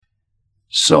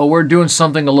So we're doing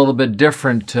something a little bit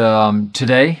different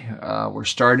today. We're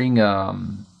starting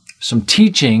some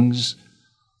teachings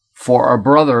for our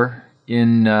brother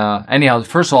in, anyhow,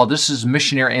 first of all, this is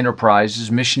Missionary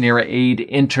Enterprises, Missionary Aid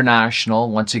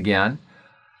International, once again.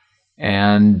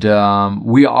 And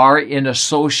we are in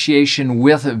association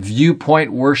with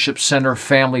Viewpoint Worship Center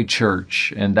Family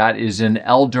Church, and that is in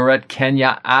Eldoret,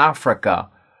 Kenya, Africa.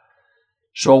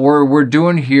 So what we're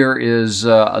doing here is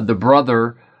the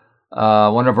brother,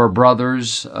 one of our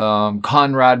brothers,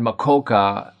 Conrad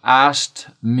Makoka, asked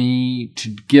me to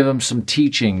give him some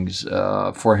teachings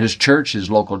for his church,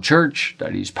 his local church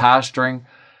that he's pastoring.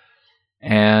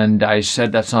 And I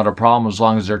said that's not a problem as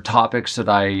long as they're topics that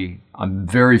I'm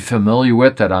very familiar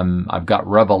with, that I've got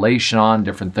revelation on,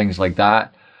 different things like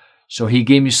that. So he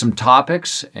gave me some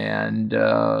topics, and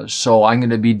so I'm going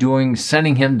to be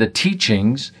sending him the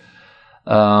teachings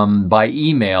by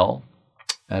email.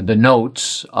 The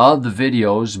notes of the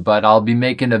videos, but I'll be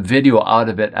making a video out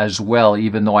of it as well,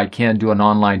 even though I can't do an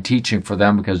online teaching for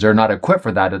them because they're not equipped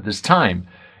for that at this time,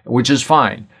 which is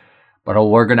fine. But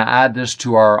we're going to add this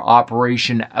to our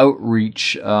Operation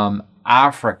Outreach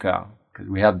Africa, because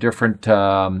we have different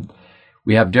on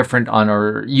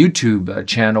our YouTube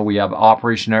channel. We have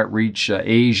Operation Outreach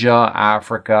Asia,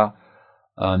 Africa,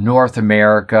 North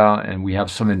America, and we have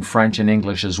some in French and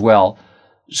English as well.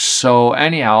 So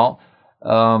anyhow,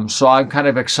 so I'm kind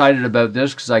of excited about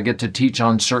this because I get to teach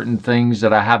on certain things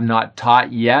that I have not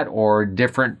taught yet, or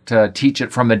teach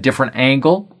it from a different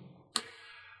angle.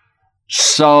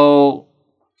 So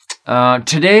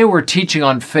today we're teaching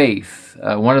on faith.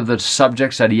 One of the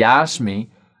subjects that he asked me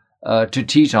to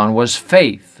teach on was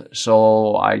faith.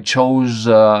 So I chose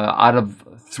out of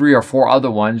 3 or 4 other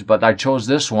ones, but I chose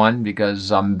this one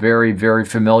because I'm very, very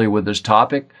familiar with this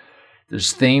topic,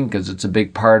 this theme, because it's a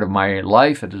big part of my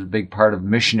life. It is a big part of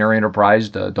Missionary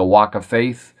Enterprise, the walk of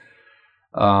faith.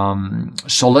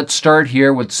 So let's start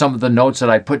here with some of the notes that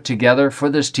I put together for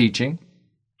this teaching.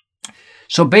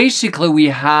 So basically we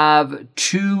have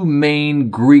 2 main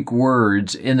Greek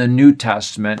words in the New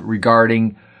Testament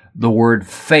regarding the word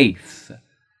faith.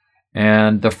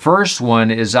 And the first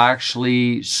one is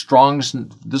actually Strong's,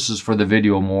 this is for the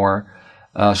video more,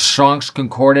 Strong's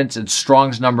Concordance. It's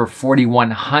Strong's number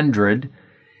 4100.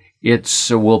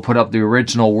 We'll put up the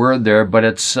original word there,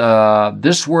 but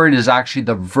this word is actually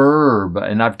the verb,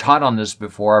 and I've taught on this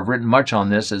before. I've written much on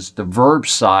this. It's the verb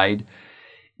side,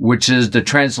 which is the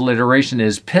transliteration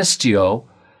is pistio,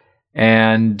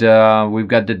 and we've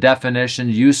got the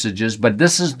definitions, usages, but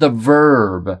this is the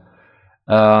verb.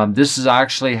 This is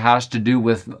actually has to do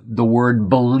with the word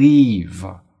believe.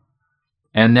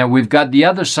 And then we've got the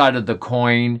other side of the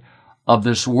coin of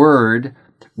this word,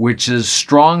 which is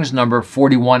Strong's number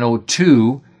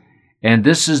 4102. And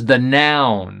this is the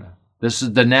noun. This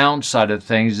is the noun side of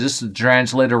things. This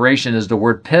transliteration is the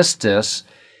word pistis,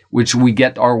 which we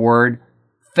get our word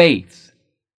faith.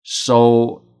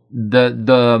 So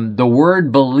the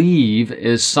word believe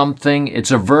is something,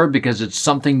 it's a verb because it's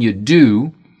something you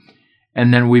do.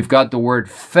 And then we've got the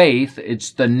word faith.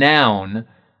 It's the noun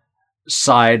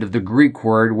side of the Greek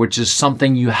word, which is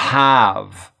something you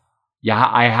have. Yeah,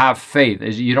 I have faith.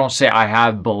 You don't say I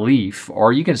have belief,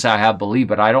 or you can say I have belief,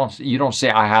 but you don't say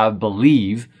I have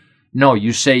believe. No,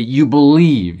 you say you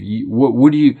believe.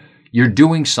 You're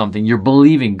doing something. You're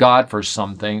believing God for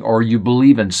something, or you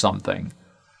believe in something.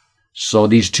 So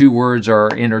these 2 words are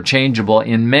interchangeable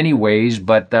in many ways,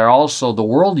 but they're also, the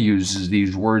world uses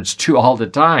these words too all the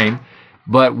time.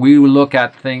 But we look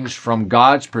at things from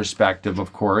God's perspective,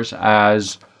 of course,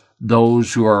 as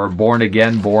those who are born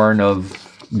again, born of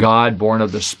God, born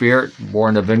of the Spirit,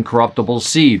 born of incorruptible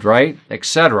seed, right?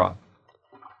 Etc.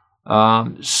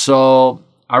 So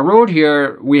I wrote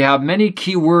here, we have many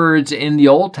key words in the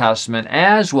Old Testament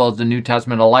as well as the New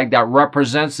Testament alike that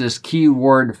represents this key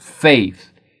word faith.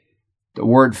 The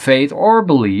word faith, or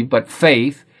believe, but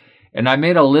faith. And I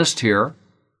made a list here.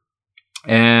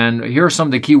 And here are some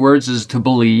of the key words: is to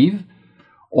believe,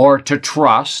 or to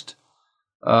trust,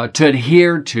 to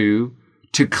adhere to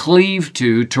cleave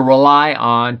to rely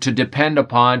on, to depend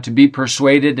upon, to be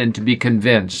persuaded, and to be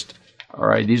convinced. All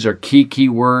right, these are key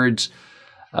words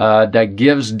that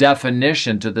gives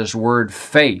definition to this word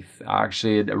faith.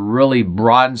 Actually, it really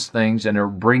broadens things and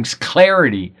it brings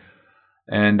clarity.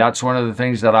 And that's one of the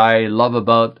things that I love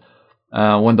about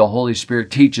when the Holy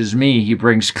Spirit teaches me. He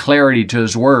brings clarity to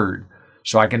His Word,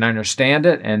 so I can understand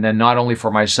it, and then not only for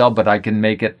myself, but I can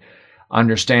make it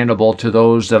understandable to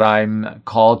those that I'm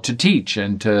called to teach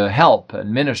and to help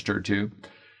and minister to.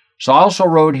 So I also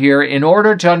wrote here, in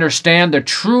order to understand the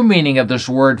true meaning of this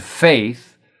word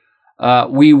faith,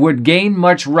 we would gain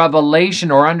much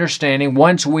revelation or understanding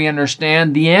once we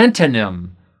understand the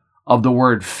antonym of the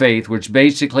word faith, which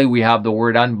basically we have the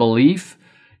word unbelief,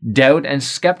 doubt, and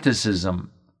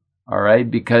skepticism. All right,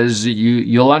 because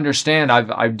you'll understand.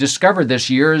 I've discovered this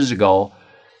years ago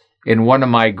in one of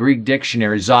my Greek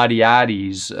dictionaries,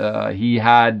 Zodiades.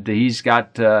 He's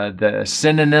got the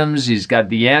synonyms, he's got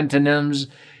the antonyms,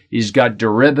 he's got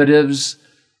derivatives,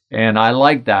 and I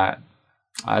like that.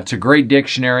 It's a great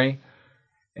dictionary.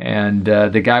 And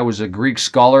the guy was a Greek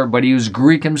scholar, but he was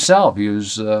Greek himself. He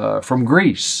was from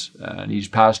Greece, and he's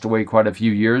passed away quite a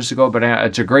few years ago. But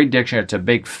it's a great dictionary. It's a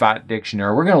big, fat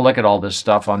dictionary. We're going to look at all this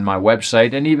stuff on my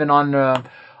website and even on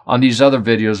these other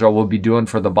videos that we'll be doing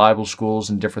for the Bible schools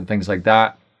and different things like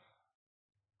that.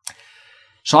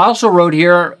 So I also wrote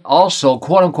here,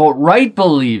 quote unquote, right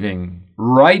believing.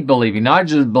 Right believing, not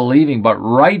just believing, but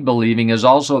right believing is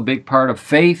also a big part of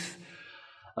faith.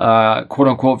 Quote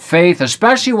unquote faith,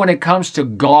 especially when it comes to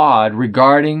God,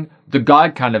 regarding the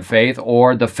God kind of faith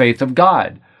or the faith of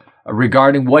God,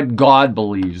 regarding what God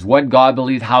believes,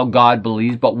 how God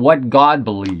believes, but what God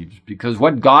believes, because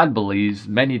what God believes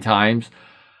many times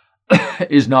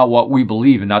is not what we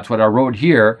believe, and that's what I wrote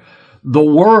here. The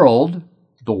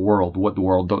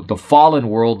fallen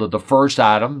world of the first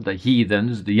Adam, the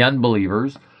heathens, the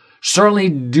unbelievers,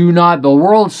 the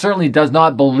world certainly does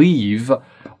not believe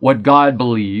what God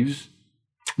believes,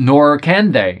 nor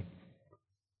can they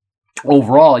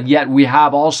overall. Yet we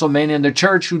have also many in the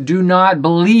church who do not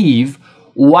believe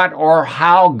what or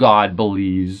how God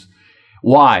believes.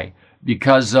 Why?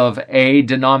 Because of A,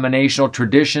 denominational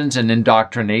traditions and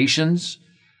indoctrinations,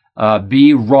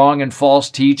 B, wrong and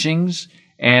false teachings,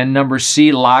 and number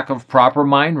C, lack of proper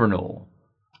mind renewal.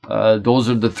 Those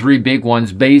are the three big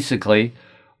ones, basically,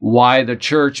 why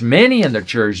many in the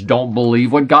church don't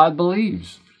believe what God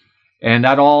believes. And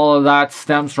all of that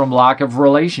stems from lack of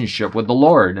relationship with the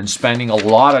Lord and spending a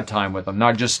lot of time with Him.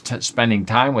 Not just spending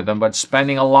time with Him, but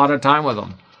spending a lot of time with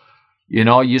Him. You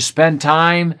know, you spend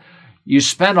a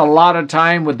lot of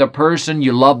time with the person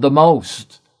you love the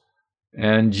most.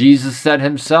 And Jesus said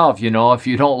Himself, if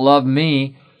you don't love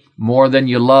me more than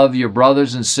you love your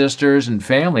brothers and sisters and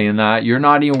family and that, you're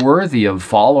not even worthy of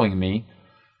following me.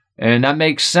 And that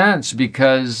makes sense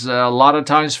because a lot of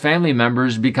times family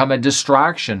members become a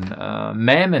distraction.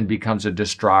 Mammon becomes a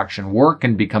distraction. Work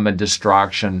can become a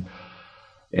distraction.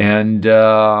 And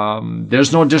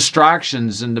there's no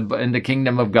distractions in the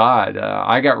kingdom of God.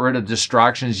 I got rid of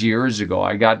distractions years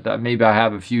ago. Maybe I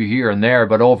have a few here and there,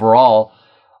 but overall,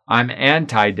 I'm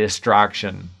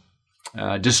anti-distraction.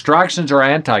 Distractions are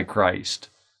antichrist.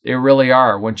 They really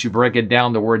are. Once you break it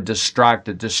down, the word distract,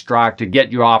 to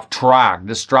get you off track.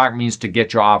 Distract means to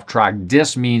get you off track.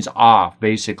 Dis means off,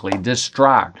 basically.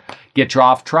 Distract. Get you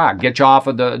off track. Get you off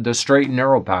of the straight and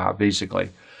narrow path,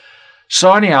 basically.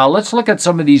 So anyhow, let's look at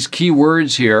some of these key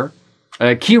words here.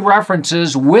 Key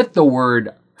references with the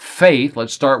word faith.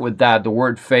 Let's start with that, the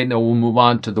word faith, and then we'll move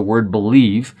on to the word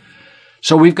believe.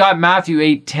 So we've got Matthew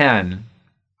 8:10.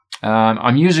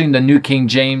 I'm using the New King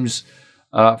James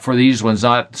for these ones,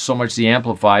 not so much the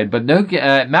Amplified, but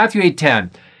Matthew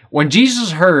 8:10. When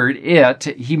Jesus heard it,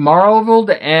 he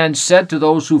marveled and said to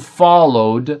those who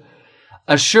followed,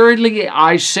 "Assuredly,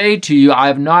 I say to you, I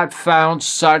have not found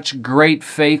such great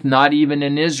faith, not even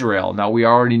in Israel." Now, we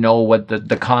already know what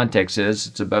the context is.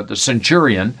 It's about the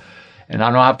centurion, and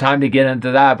I don't have time to get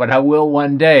into that, but I will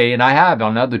one day, and I have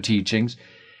on other teachings.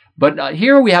 But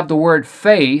here we have the word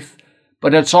faith,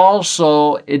 but it's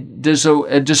also, there's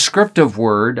a descriptive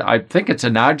word, I think it's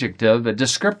an adjective, a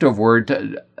descriptive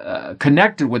word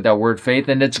connected with that word faith,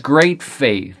 and it's great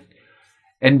faith.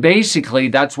 And basically,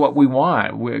 that's what we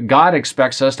want. God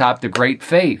expects us to have the great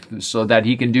faith so that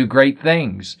He can do great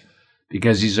things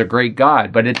because He's a great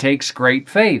God. But it takes great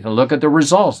faith. And look at the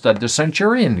results that the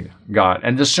centurion got.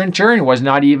 And the centurion was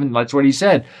not even, that's what he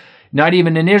said, not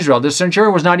even in Israel. The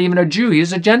centurion was not even a Jew. He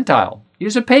was a Gentile. He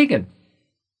was a pagan.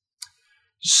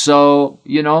 So,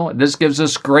 this gives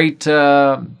us great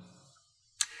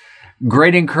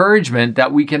encouragement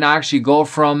that we can actually go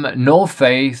from no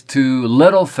faith to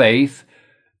little faith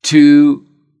to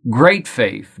great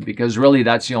faith, because really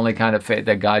that's the only kind of faith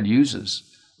that God uses.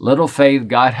 Little faith,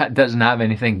 God doesn't have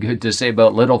anything good to say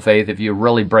about little faith if you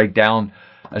really break down,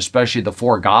 especially the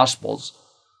four Gospels.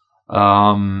 A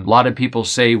lot of people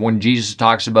say when Jesus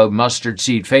talks about mustard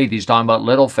seed faith, He's talking about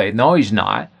little faith. No, He's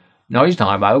not. No, He's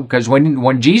talking about it, because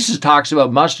when Jesus talks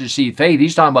about mustard seed faith,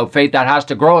 He's talking about faith that has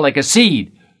to grow like a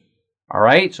seed. All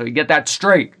right? So you get that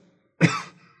straight.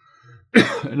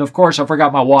 And of course, I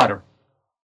forgot my water.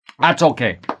 That's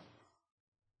okay.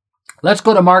 Let's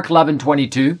go to Mark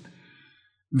 11:22.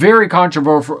 Very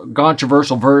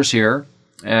controversial verse here.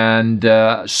 And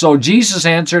so Jesus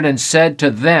answered and said to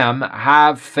them,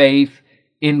 have faith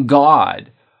in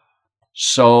God.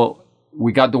 So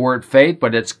we got the word faith,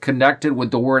 but it's connected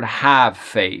with the word have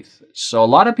faith. So a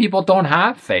lot of people don't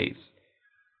have faith.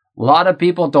 A lot of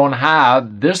people don't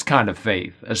have this kind of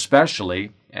faith,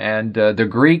 especially. And the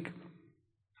Greek,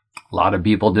 a lot of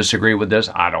people disagree with this.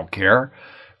 I don't care.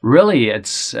 Really,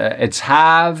 it's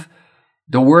have.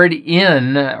 The word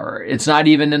in, or it's not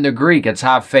even in the Greek, it's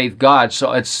have faith God.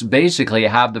 So it's basically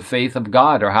have the faith of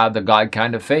God, or have the God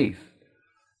kind of faith.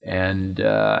 And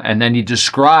then he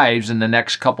describes in the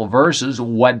next couple verses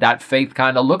what that faith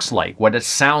kind of looks like, what it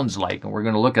sounds like. And we're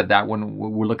going to look at that when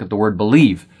we look at the word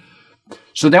believe.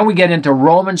 So then we get into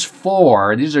Romans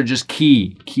 4. These are just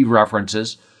key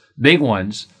references, big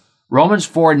ones. Romans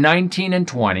 4, 19 and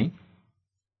 20.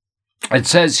 It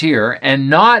says here, and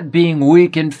not being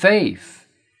weak in faith.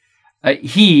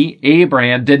 He,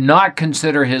 Abraham, did not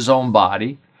consider his own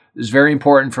body. This is very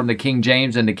important from the King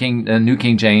James and the New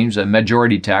King James, a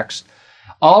majority text.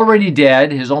 Already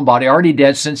dead, his own body, already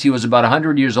dead since he was about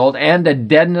 100 years old, and the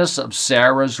deadness of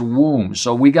Sarah's womb.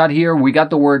 So we got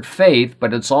the word faith,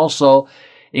 but it's also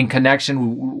in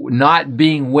connection with not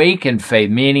being weak in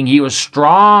faith, meaning he was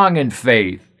strong in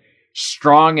faith.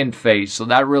 Strong in faith. So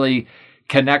that really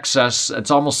connects us.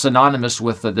 It's almost synonymous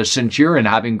with the centurion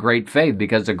having great faith,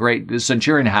 because the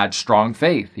centurion had strong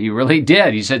faith. He really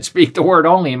did. He said, speak the word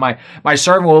only, and my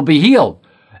servant will be healed.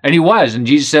 And he was. And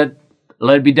Jesus said,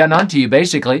 let it be done unto you,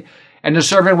 basically. And the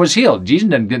servant was healed. Jesus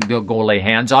didn't go lay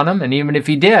hands on him. And even if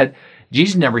he did,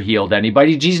 Jesus never healed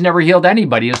anybody. Jesus never healed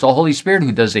anybody. It's the Holy Spirit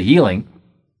who does the healing.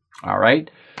 All right?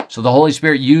 So the Holy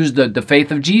Spirit used the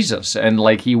faith of Jesus, and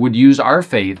like he would use our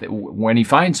faith when he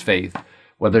finds faith,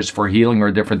 whether it's for healing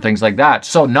or different things like that.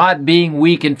 So not being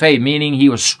weak in faith, meaning he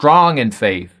was strong in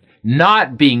faith.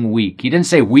 Not being weak. He didn't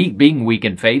say being weak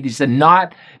in faith. He said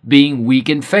not being weak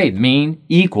in faith,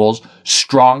 equals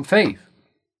strong faith.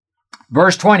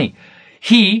 Verse 20,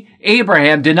 he,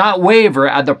 Abraham, did not waver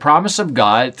at the promise of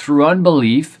God through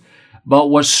unbelief, but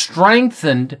was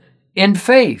strengthened in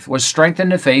faith,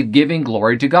 giving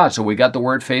glory to God. So we got the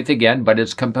word faith again, but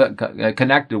it's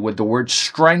connected with the word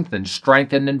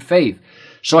strengthened in faith.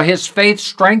 So his faith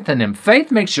strengthened him.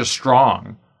 Faith makes you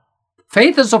strong.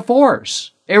 Faith is a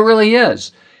force. It really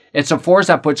is. It's a force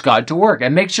that puts God to work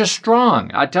and makes you strong.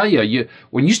 I tell you,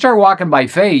 when you start walking by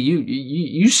faith,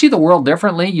 you see the world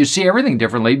differently. You see everything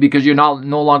differently, because you're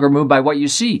no longer moved by what you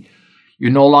see. You're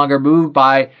no longer moved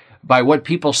by what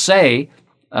people say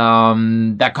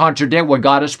that contradict what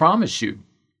God has promised you.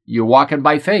 You're walking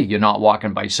by faith. You're not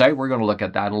walking by sight. We're going to look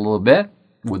at that a little bit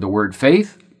with the word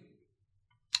faith.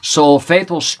 So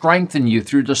faith will strengthen you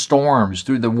through the storms,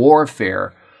 through the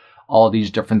warfare, all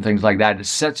these different things like that.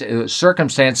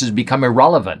 Circumstances become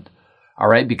irrelevant, all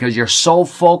right, because you're so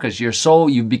focused,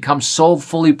 you've become so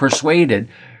fully persuaded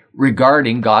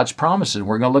regarding God's promises.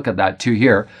 We're going to look at that too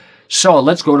here. So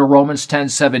let's go to Romans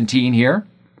 10:17 here.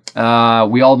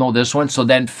 We all know this one. So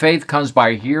then faith comes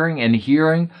by hearing, and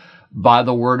hearing by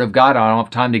the word of God. I don't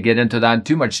have time to get into that in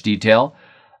too much detail.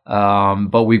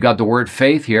 But we've got the word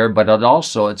faith here, but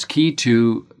it's key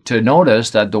to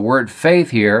notice that the word faith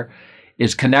here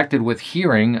is connected with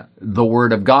hearing the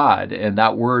word of God. And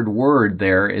that word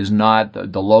there is not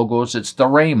the logos, it's the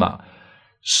rhema.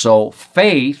 So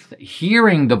faith,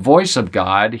 hearing the voice of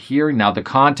God, now the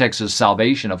context is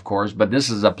salvation, of course, but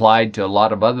this is applied to a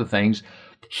lot of other things.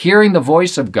 Hearing the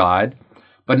voice of God,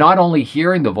 but not only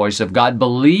hearing the voice of God,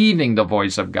 believing the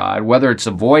voice of God, whether it's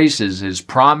a voice, his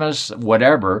promise,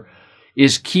 whatever,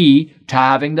 is key to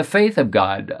having the faith of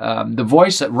God. The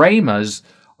voice, rhemas,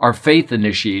 are faith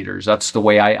initiators. That's the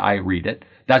way I read it.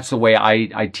 That's the way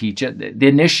I teach it. They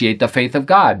initiate the faith of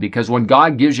God, because when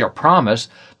God gives you a promise,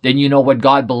 then you know what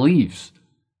God believes.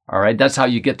 All right? That's how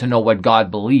you get to know what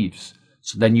God believes.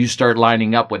 So then you start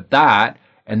lining up with that,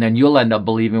 and then you'll end up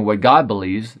believing what God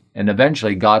believes, and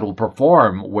eventually God will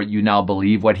perform what you now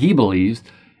believe, what he believes,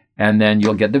 and then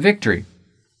you'll get the victory.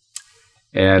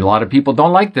 And a lot of people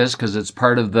don't like this, because it's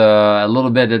part of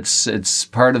it's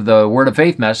part of the Word of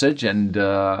Faith message, and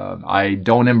I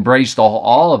don't embrace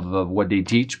all of what they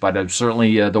teach, but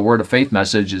certainly the Word of Faith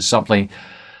message is something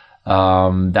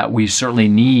that we certainly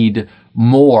need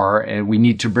more, and we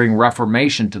need to bring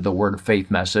reformation to the Word of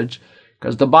Faith message,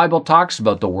 because the Bible talks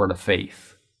about the Word of Faith.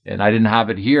 And I didn't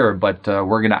have it here, but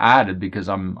we're going to add it, because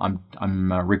I'm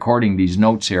recording these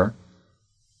notes here,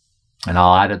 and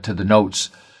I'll add it to the notes.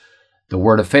 The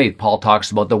word of faith. Paul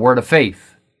talks about the word of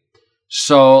faith.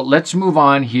 So let's move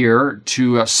on here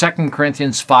to 2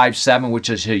 Corinthians 5:7, which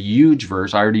is a huge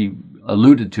verse. I already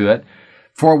alluded to it.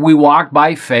 For we walk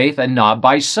by faith and not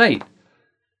by sight.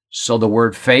 So the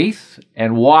word faith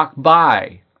and walk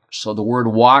by. So the word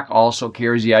walk also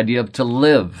carries the idea of to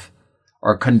live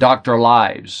or conduct our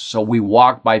lives. So we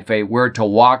walk by faith. We're to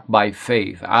walk by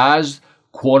faith as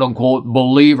quote unquote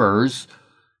believers.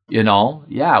 You know,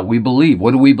 yeah, we believe.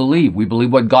 What do we believe? We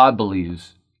believe what God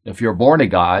believes. If you're born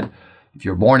of God, if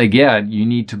you're born again, you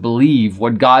need to believe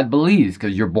what God believes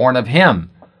because you're born of Him.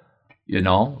 You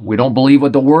know, we don't believe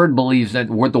what the Word believes,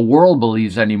 what the world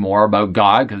believes anymore about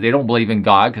God because they don't believe in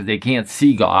God because they can't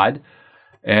see God.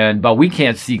 But we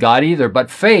can't see God either.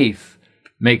 But faith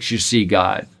makes you see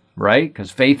God, right? Because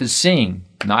faith is seeing,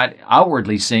 not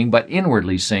outwardly seeing, but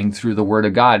inwardly seeing through the Word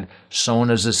of God,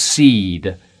 sown as a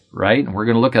seed. Right? And we're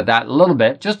going to look at that a little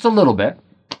bit, just a little bit.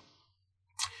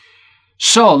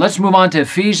 So let's move on to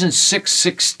Ephesians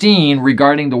 6:16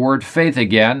 regarding the word faith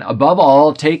again. Above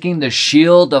all, taking the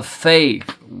shield of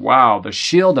faith. Wow, the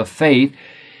shield of faith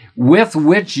with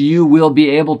which you will be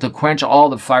able to quench all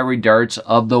the fiery darts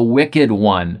of the wicked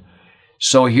one.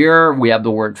 So here we have the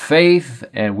word faith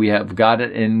and we have got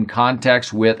it in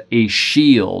context with a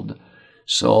shield.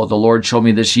 So the Lord showed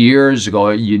me this years ago,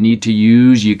 you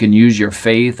can use your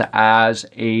faith as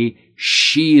a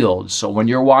shield. So when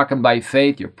you're walking by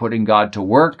faith, you're putting God to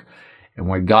work. And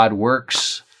when God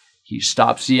works, He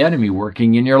stops the enemy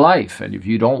working in your life. And if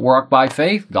you don't work by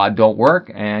faith, God don't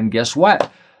work. And guess what?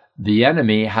 The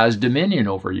enemy has dominion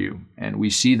over you. And we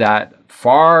see that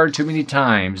far too many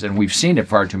times. And we've seen it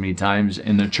far too many times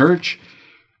in the church,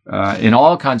 in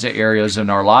all kinds of areas in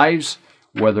our lives.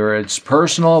 Whether it's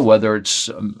personal, whether it's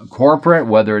corporate,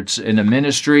 whether it's in a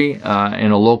ministry, in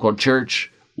a local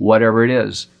church, whatever it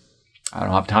is. I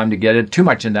don't have time to get too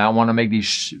much into that. I want to make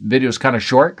these videos kind of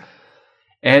short.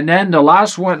 And then the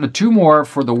last one, the two more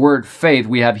for the word faith,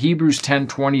 we have Hebrews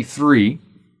 10:23.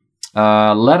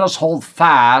 Let us hold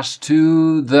fast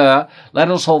the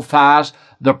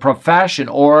profession,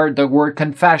 or the word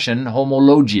confession,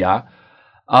 homologia,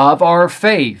 of our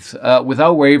faith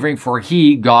without wavering, for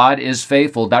He, God, is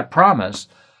faithful. That promise.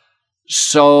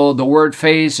 So the word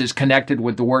faith is connected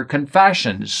with the word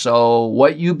confession. So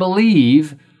what you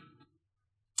believe,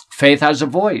 faith has a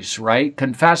voice, right?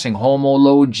 Confessing,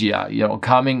 homologia,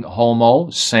 coming, homo,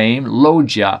 same,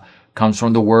 logia, comes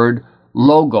from the word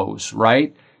logos,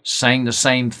 right? Saying the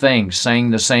same thing,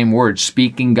 saying the same word,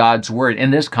 speaking God's word.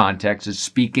 In this context, it's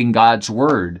speaking God's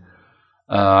word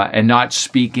and not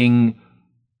speaking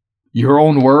your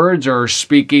own words or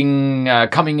speaking,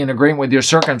 coming in agreement with your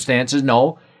circumstances.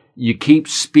 No, you keep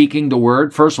speaking the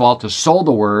word, first of all, to sow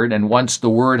the word. And once the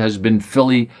word has been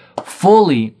fully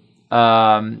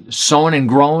sown and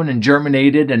grown and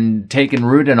germinated and taken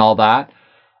root and all that,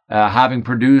 having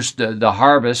produced the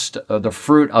harvest, the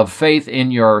fruit of faith in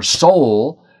your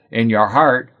soul, in your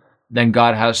heart, then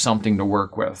God has something to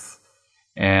work with.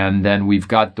 And then we've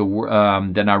got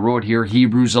then I wrote here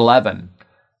Hebrews 11.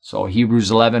 So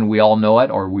Hebrews 11, we all know it,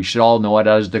 or we should all know it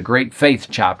as the Great Faith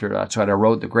chapter. That's what I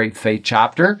wrote, the Great Faith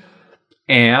chapter.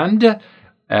 And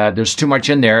there's too much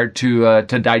in there to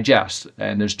digest,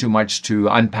 and there's too much to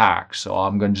unpack. So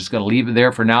I'm just going to leave it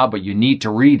there for now, but you need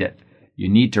to read it. You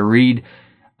need to read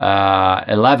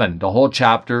 11, the whole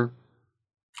chapter.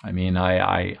 I mean,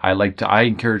 I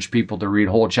encourage people to read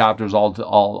whole chapters all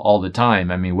the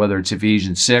time. I mean, whether it's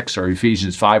Ephesians 6 or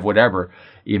Ephesians 5, whatever,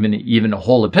 even the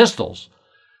whole epistles.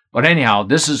 But anyhow,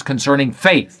 this is concerning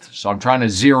faith. So I'm trying to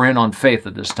zero in on faith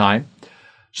at this time.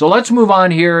 So let's move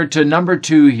on here to number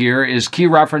 2 here is key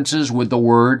references with the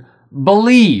word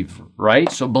believe, right?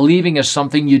 So believing is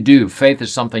something you do. Faith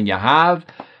is something you have.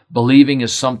 Believing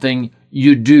is something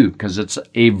you do because it's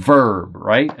a verb,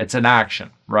 right? It's an action,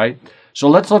 right? So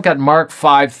let's look at Mark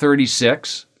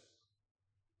 5:36.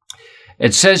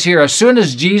 It says here, as soon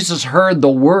as Jesus heard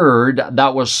the word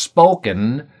that was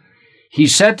spoken, He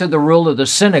said to the ruler of the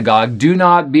synagogue, do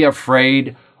not be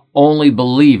afraid, only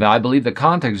believe. I believe the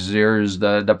context here is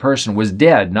the person was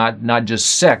dead, not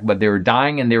just sick, but they were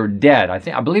dying and they were dead.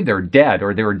 I believe they were dead,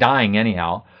 or they were dying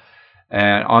anyhow,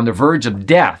 on the verge of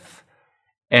death.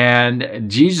 And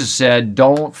Jesus said,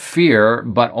 don't fear,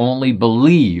 but only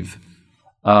believe.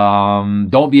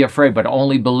 Don't be afraid, but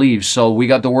only believe. So we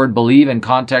got the word believe in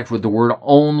context with the word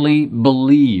only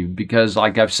believe, because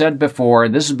like I've said before,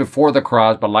 and this is before the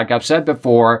cross, but like I've said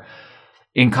before,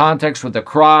 in context with the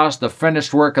cross, the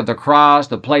finished work of the cross,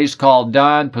 the place called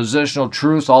done, positional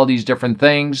truth, all these different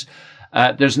things,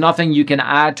 there's nothing you can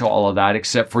add to all of that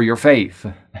except for your faith.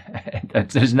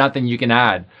 There's nothing you can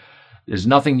add. There's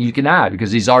nothing you can add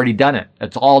because He's already done it.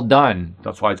 It's all done.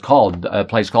 That's why it's called a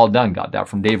place called done. Got that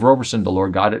from Dave Roberson. The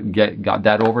Lord got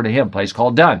that over to him. Place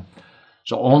called done.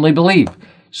 So only believe.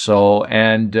 So,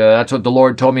 and that's what the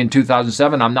Lord told me in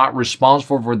 2007. I'm not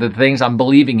responsible for the things I'm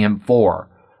believing him for,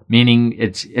 meaning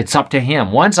it's up to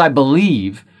him. Once I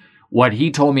believe what he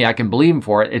told me I can believe him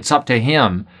for, it's up to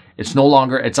him. It's no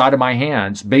longer, it's out of my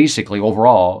hands, basically,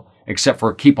 overall, except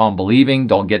for keep on believing.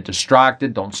 Don't get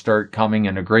distracted. Don't start coming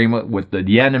in agreement with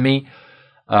the enemy.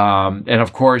 And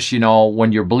of course,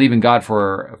 when you're believing God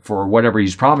for whatever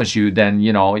he's promised you, then,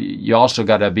 you also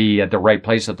got to be at the right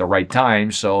place at the right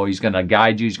time. So he's going to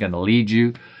guide you. He's going to lead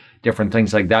you, different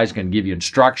things like that. He's going to give you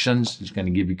instructions. He's going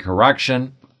to give you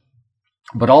correction.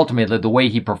 But ultimately, the way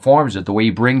he performs it, the way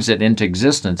he brings it into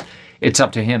existence, it's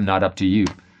up to him, not up to you.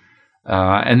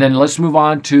 And then let's move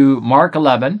on to Mark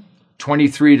 11,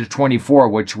 23 to 24,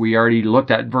 which we already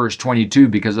looked at verse 22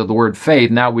 because of the word faith.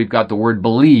 Now we've got the word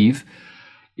believe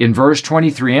in verse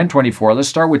 23 and 24. Let's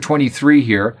start with 23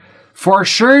 here. For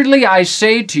assuredly I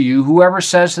say to you, whoever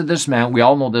says to this man, we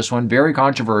all know this one, very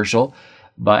controversial,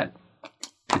 but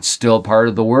it's still part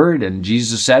of the word, and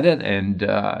Jesus said it, and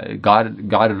God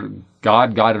got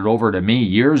it over to me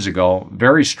years ago,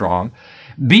 very strong.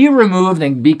 Be removed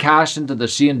and be cast into the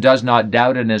sea, and does not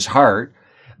doubt in his heart,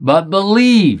 but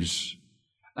believes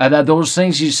that those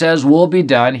things he says will be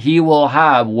done. He will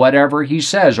have whatever he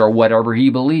says or whatever he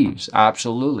believes.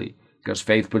 Absolutely. Because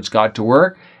faith puts God to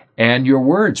work, and your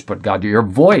words put God to your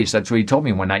voice. That's what he told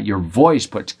me one night. Your voice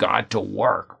puts God to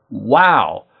work.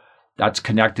 Wow. That's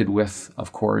connected with,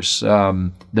 of course,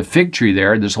 the fig tree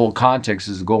there. This whole context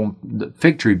is going the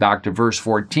fig tree back to verse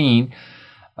 14,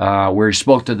 where he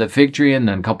spoke to the fig tree, and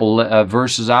then a couple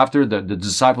verses after, the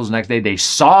disciples the next day, they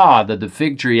saw that the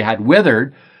fig tree had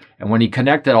withered. And when he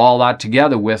connected all that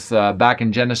together with back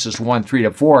in Genesis 1, 3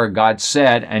 to 4, God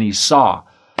said, and he saw.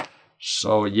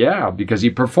 So yeah, because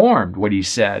he performed what he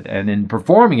said. And in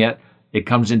performing it, it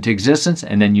comes into existence,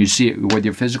 and then you see it with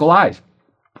your physical eyes.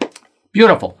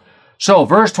 Beautiful. So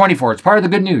verse 24, it's part of the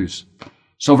good news.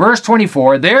 So verse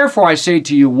 24, therefore I say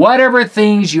to you, whatever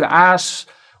things you ask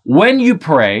when you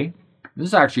pray, this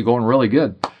is actually going really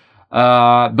good,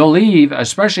 believe,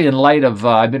 especially in light of,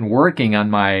 I've been working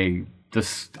on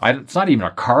it's not even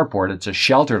a carport, it's a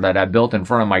shelter that I built in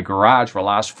front of my garage for the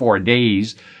last 4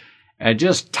 days, and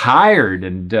just tired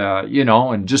and,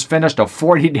 and just finished a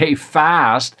 40-day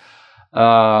fast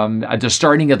at the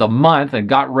starting of the month, and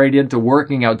got right into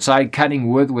working outside, cutting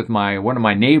wood with one of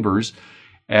my neighbors,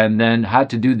 and then had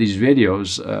to do these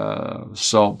videos.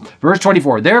 So verse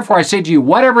 24, therefore I say to you,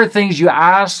 whatever things you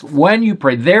ask when you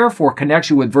pray, therefore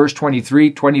connection with verse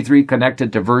 23, 23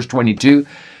 connected to verse 22,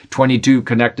 22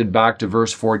 connected back to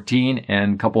verse 14,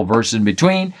 and a couple verses in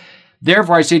between.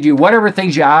 Therefore I say to you, whatever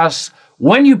things you ask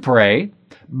when you pray,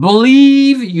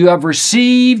 believe you have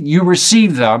received, you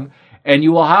receive them, and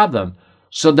you will have them.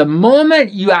 So the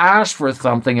moment you ask for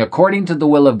something according to the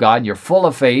will of God, you're full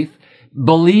of faith,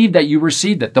 believe that you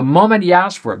received it. The moment you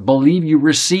ask for it, believe you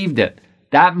received it.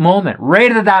 That moment,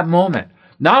 right at that moment.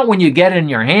 Not when you get it in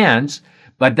your hands,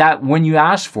 but that when you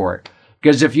ask for it.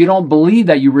 Because if you don't believe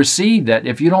that you received it,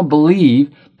 if you don't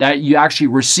believe that you actually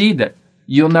received it,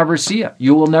 you'll never see it.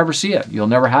 You will never see it. You'll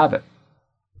never have it.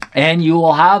 And you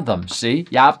will have them, see?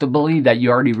 You have to believe that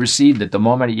you already received it the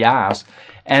moment you ask.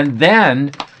 And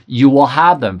then you will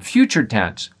have them. Future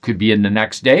tense. Could be in the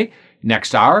next day,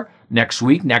 next hour, next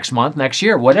week, next month, next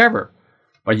year, whatever.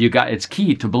 But it's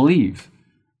key to believe.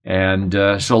 And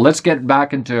so let's get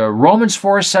back into Romans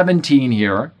 4:17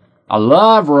 here. I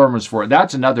love Romans 4.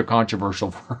 That's another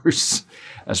controversial verse,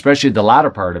 especially the latter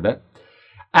part of it.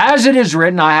 As it is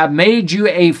written, I have made you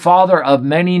a father of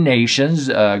many nations.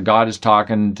 God is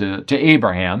talking to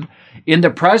Abraham. In the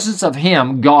presence of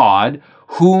him, God,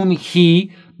 whom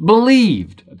he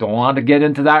believed. I don't want to get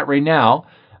into that right now,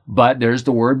 but there's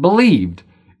the word believed.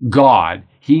 God,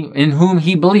 in whom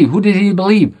he believed. Who did he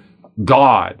believe?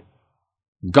 God.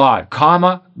 God,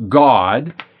 comma,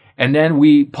 God. And then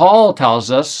Paul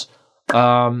tells us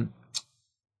about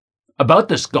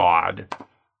this God,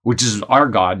 which is our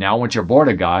God now, once you're born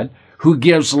of God, who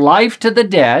gives life to the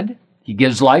dead. He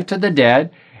gives life to the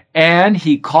dead, and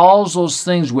he calls those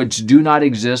things which do not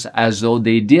exist as though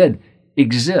they did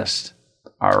exist.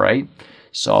 All right?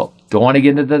 So, don't want to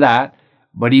get into that,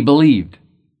 but he believed.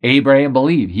 Abraham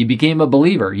believed. He became a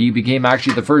believer. He became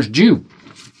actually the first Jew.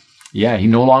 Yeah, he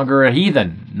no longer a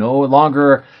heathen, no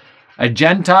longer a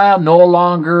Gentile, no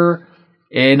longer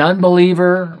an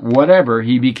unbeliever, whatever.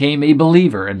 He became a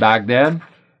believer. And back then,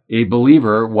 a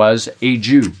believer was a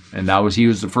Jew. And he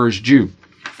was the first Jew.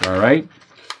 All right?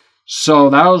 So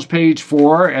that was page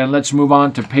 4. And let's move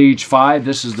on to page 5.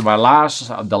 This is the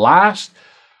last.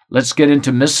 Let's get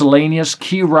into miscellaneous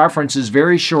key references.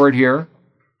 Very short here.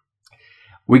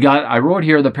 I wrote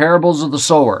here the parables of the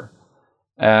sower.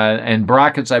 In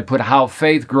brackets, I put how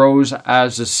faith grows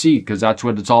as a seed, because that's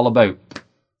what it's all about.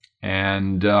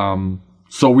 And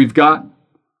so we've got,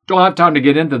 don't have time to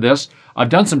get into this. I've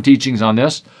done some teachings on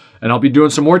this, and I'll be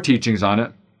doing some more teachings on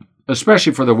it,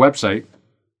 especially for the website,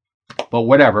 but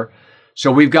whatever.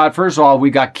 So we've got, first of all, we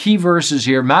got key verses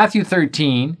here, Matthew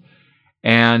 13,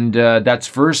 and that's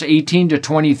verse 18 to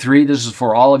 23. This is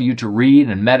for all of you to read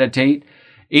and meditate.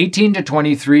 18 to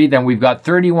 23, then we've got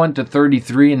 31 to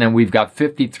 33, and then we've got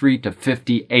 53 to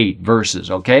 58 verses,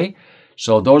 okay?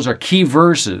 So those are key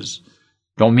verses.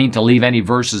 Don't mean to leave any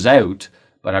verses out,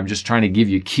 but I'm just trying to give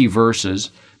you key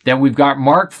verses. Then we've got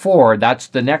Mark 4, that's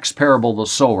the next parable, the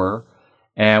sower.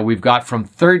 And we've got from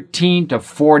 13 to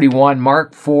 41.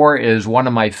 Mark 4 is one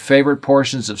of my favorite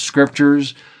portions of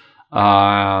scriptures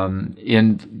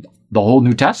in the whole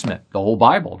New Testament, the whole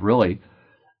Bible, really.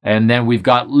 And then we've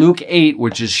got Luke 8,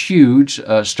 which is huge,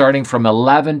 starting from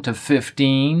 11 to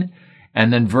 15,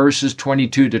 and then verses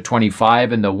 22 to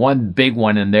 25. And the one big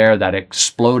one in there that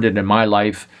exploded in my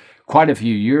life quite a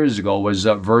few years ago was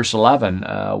verse 11,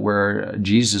 where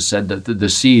Jesus said that the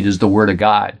seed is the word of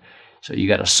God. So you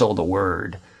got to sow the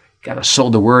word. You got to sow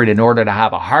the word in order to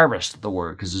have a harvest of the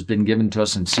word, because it's been given to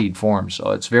us in seed form. So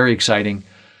it's very exciting.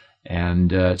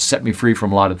 And it set me free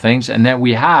from a lot of things. And then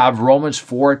we have Romans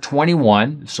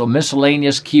 4:21. So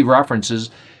miscellaneous key references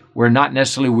where not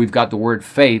necessarily we've got the word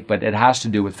faith, but it has to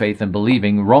do with faith and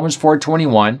believing. Romans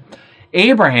 4:21.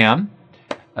 Abraham,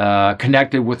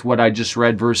 connected with what I just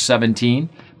read, verse 17,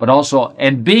 but also,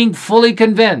 and being fully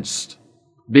convinced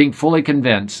that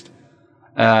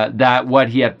what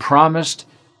he had promised,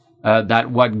 that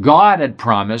what God had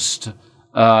promised,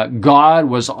 God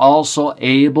was also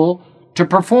able to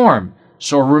perform.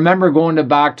 So remember going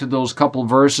back to those couple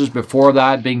verses before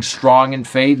that, being strong in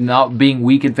faith, not being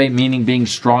weak in faith, meaning being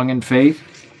strong in faith,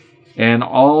 and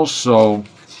also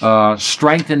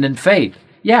strengthened in faith.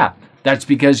 Yeah, that's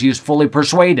because he was fully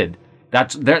persuaded.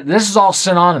 This is all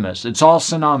synonymous. It's all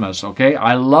synonymous, okay?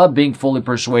 I love being fully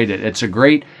persuaded.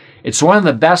 It's one of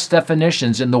the best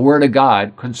definitions in the Word of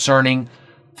God concerning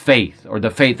faith, or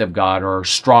the faith of God, or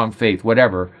strong faith,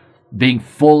 whatever. Being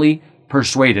fully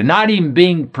persuaded. Not even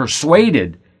being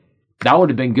persuaded. That would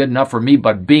have been good enough for me,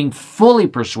 but being fully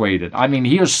persuaded. I mean,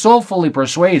 he was so fully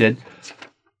persuaded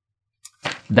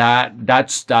that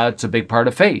that's a big part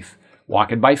of faith.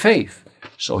 Walking by faith.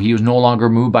 So he was no longer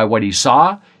moved by what he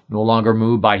saw, no longer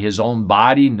moved by his own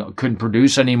body, couldn't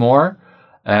produce anymore.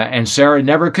 And Sarah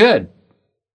never could.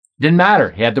 Didn't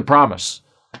matter. He had the promise.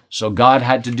 So God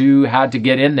had to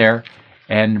get in there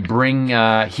and bring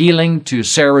healing to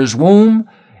Sarah's womb,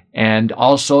 and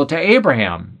also to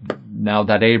Abraham. Now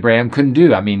that Abraham couldn't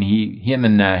do. I mean, him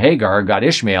and Hagar got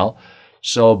Ishmael.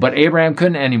 So, but Abraham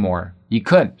couldn't anymore. He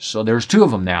couldn't. So there's two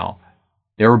of them now.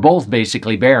 They were both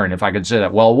basically barren, if I could say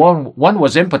that. Well, one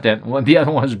was impotent, the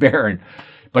other one was barren.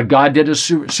 But God did a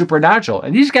supernatural.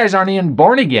 And these guys aren't even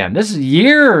born again. This is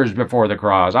years before the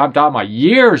cross. I'm talking about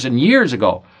years and years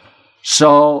ago.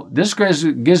 So this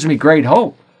gives me great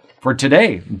hope for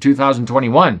today, in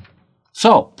 2021.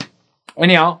 So,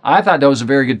 anyhow, I thought that was a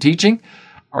very good teaching.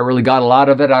 I really got a lot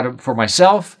of it for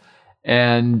myself.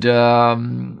 And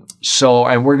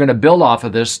and we're going to build off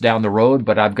of this down the road,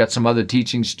 but I've got some other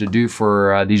teachings to do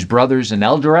for these brothers in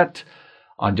Eldoret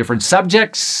on different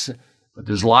subjects, but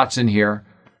there's lots in here.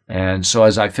 And so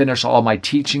as I finish all my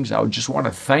teachings, I would just want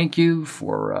to thank you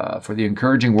for the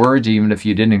encouraging words. Even if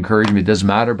you didn't encourage me, it doesn't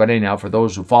matter. But anyhow, for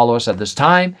those who follow us at this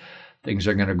time, things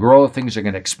are going to grow, things are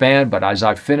going to expand. But as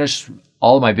I finish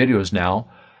all of my videos now,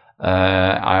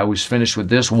 I always finish with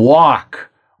this: walk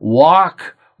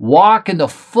in the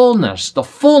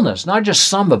fullness, not just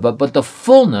some of it, but the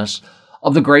fullness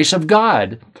of the grace of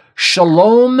God.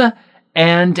 Shalom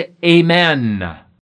and amen.